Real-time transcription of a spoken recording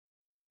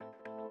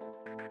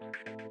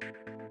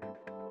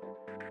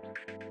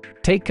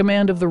Take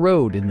command of the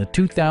road in the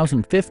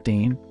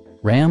 2015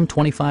 Ram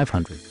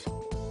 2500.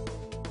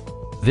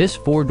 This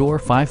four-door,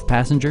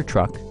 five-passenger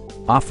truck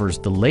offers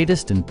the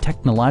latest in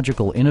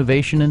technological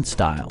innovation and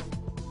style.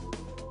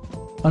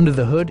 Under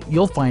the hood,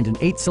 you'll find an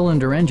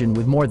 8-cylinder engine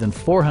with more than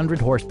 400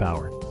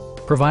 horsepower,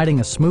 providing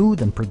a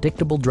smooth and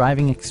predictable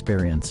driving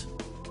experience.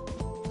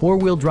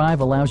 Four-wheel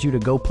drive allows you to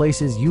go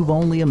places you've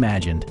only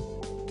imagined.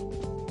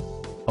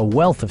 A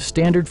wealth of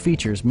standard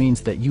features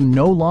means that you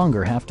no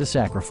longer have to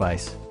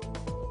sacrifice,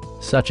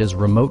 such as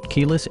remote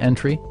keyless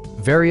entry,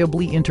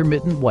 variably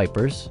intermittent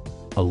wipers,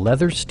 a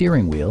leather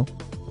steering wheel,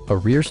 a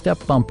rear step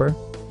bumper,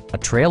 a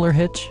trailer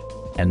hitch,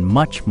 and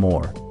much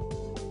more.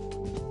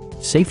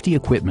 Safety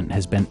equipment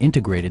has been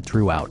integrated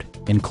throughout,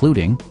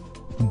 including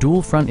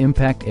dual front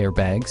impact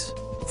airbags,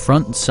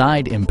 front and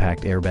side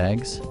impact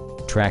airbags,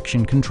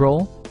 traction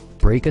control,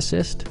 brake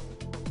assist,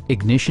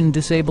 ignition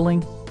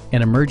disabling,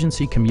 an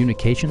emergency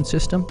communication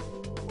system,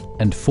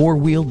 and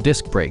four-wheel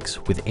disc brakes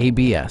with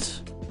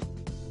ABS.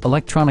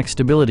 Electronic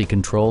stability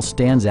control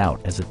stands out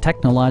as a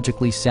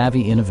technologically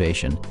savvy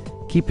innovation,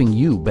 keeping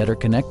you better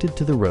connected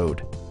to the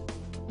road.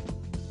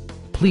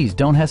 Please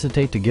don't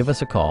hesitate to give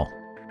us a call.